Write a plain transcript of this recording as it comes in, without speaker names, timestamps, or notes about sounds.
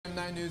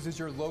9 News is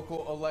your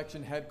local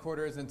election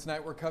headquarters, and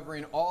tonight we're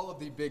covering all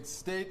of the big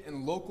state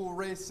and local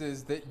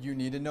races that you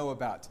need to know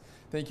about.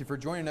 Thank you for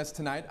joining us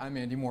tonight. I'm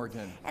Andy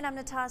Morgan. And I'm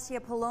Natasha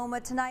Paloma.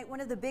 Tonight,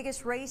 one of the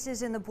biggest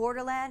races in the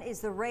borderland is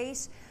the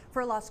race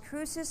for Las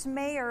Cruces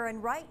mayor.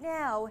 And right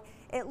now,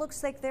 it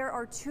looks like there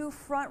are two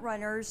front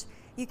runners.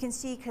 You can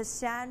see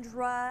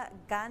Cassandra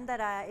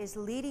Gandara is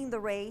leading the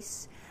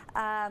race.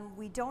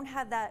 We don't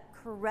have that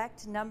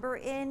correct number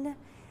in.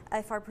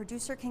 If our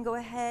producer can go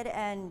ahead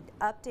and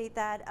update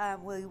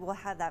that, we will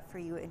have that for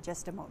you in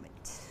just a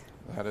moment.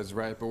 That is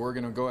right, but we're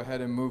going to go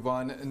ahead and move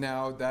on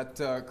now. That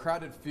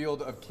crowded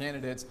field of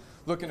candidates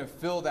looking to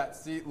fill that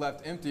seat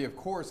left empty, of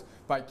course,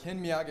 by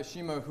Ken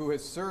Miyagishima, who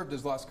has served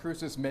as Las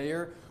Cruces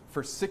mayor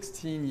for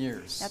 16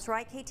 years. That's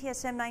right.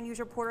 KTSM 9 News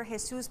reporter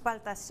Jesus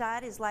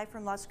Baltasar is live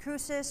from Las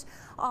Cruces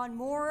with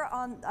more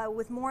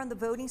on the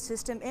voting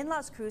system in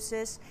Las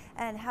Cruces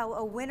and how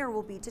a winner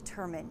will be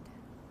determined.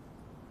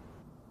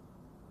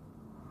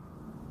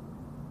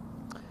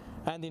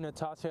 Andy,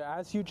 Natasha,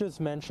 as you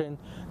just mentioned,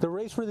 the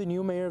race for the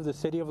new mayor of the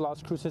city of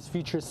Las Cruces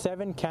features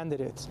 7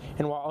 candidates,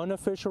 and while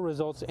unofficial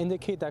results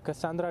indicate that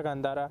Cassandra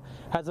Gandara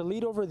has a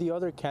lead over the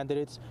other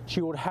candidates,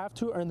 she would have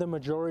to earn the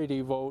majority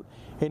vote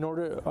in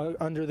order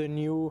under the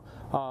new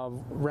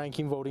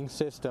ranking voting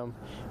system,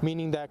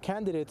 meaning that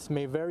candidates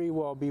may very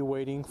well be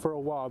waiting for a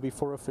while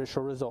before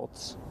official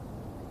results.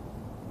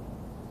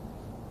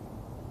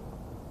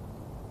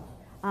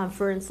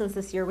 For instance,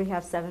 this year we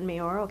have 7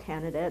 mayoral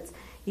candidates.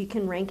 You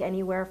can rank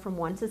anywhere from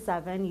 1 to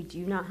 7. You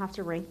do not have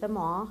to rank them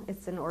all.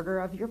 It's in order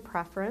of your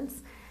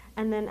preference.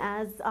 And then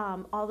as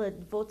all the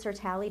votes are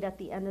tallied at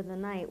the end of the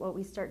night, what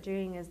we start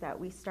doing is that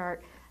we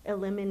start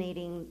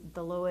eliminating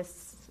the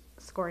lowest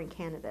scoring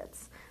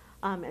candidates.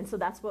 And so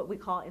that's what we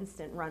call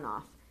instant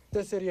runoff.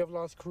 The city of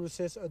Las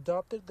Cruces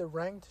adopted the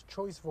ranked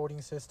choice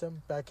voting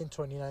system back in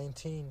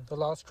 2019. The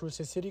Las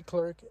Cruces city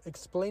clerk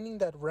explaining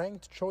that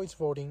ranked choice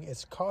voting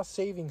is cost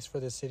savings for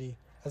the city,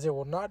 as it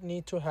will not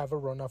need to have a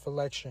runoff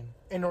election.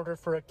 In order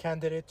for a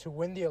candidate to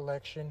win the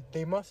election,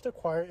 they must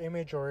acquire a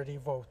majority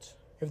vote.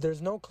 If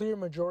there's no clear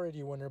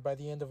majority winner by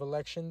the end of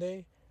election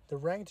day, the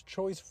ranked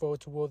choice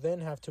vote will then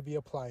have to be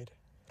applied.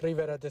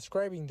 Rivera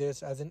describing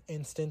this as an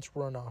instant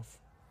runoff.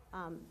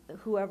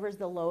 Whoever's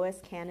the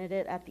lowest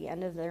candidate at the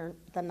end of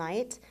the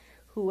night,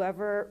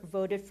 whoever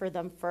voted for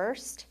them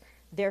first,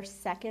 their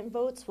second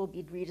votes will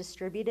be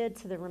redistributed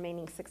to the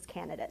remaining 6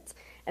 candidates.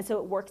 And so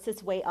it works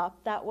its way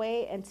up that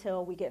way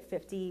until we get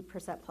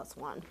 50% plus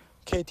 1.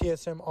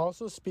 KTSM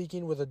also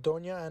speaking with the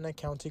Doña Ana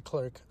County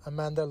Clerk,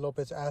 Amanda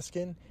Lopez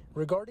Askin,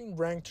 regarding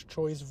ranked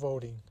choice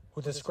voting,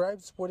 who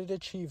describes what it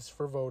achieves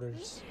for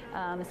voters.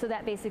 So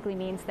that basically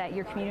means that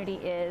your community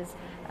is,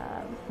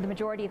 the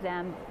majority of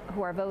them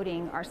who are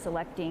voting are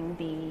selecting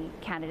the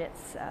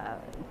candidates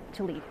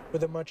to lead.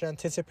 With a much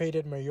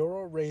anticipated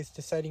mayoral race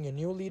deciding a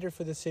new leader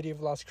for the city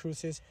of Las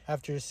Cruces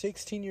after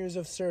 16 years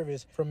of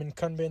service from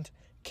incumbent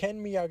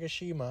Ken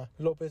Miyagishima,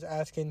 Lopez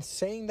Askin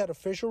saying that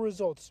official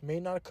results may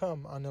not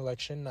come on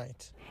election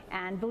night.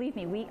 And believe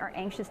me, we are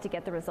anxious to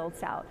get the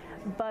results out.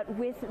 But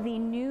with the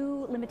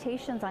new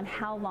limitations on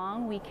how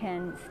long we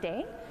can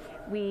stay,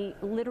 we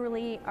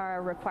literally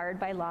are required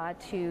by law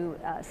to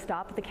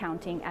stop the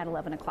counting at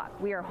 11 o'clock.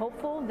 We are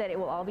hopeful that it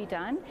will all be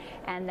done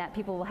and that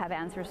people will have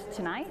answers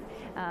tonight,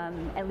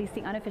 at least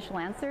the unofficial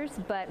answers,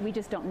 but we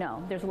just don't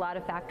know. There's a lot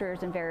of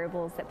factors and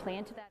variables that play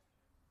into that.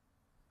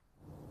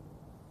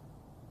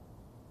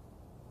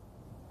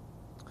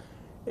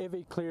 If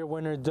a clear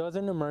winner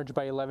doesn't emerge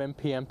by 11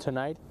 p.m.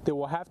 tonight, they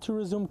will have to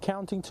resume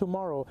counting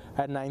tomorrow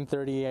at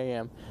 9:30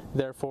 a.m.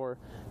 Therefore,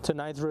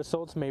 tonight's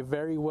results may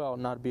very well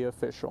not be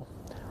official.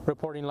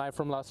 Reporting live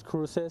from Las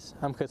Cruces,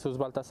 I'm Jesus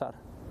Baltasar.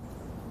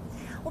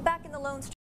 Well, back in the Lone Star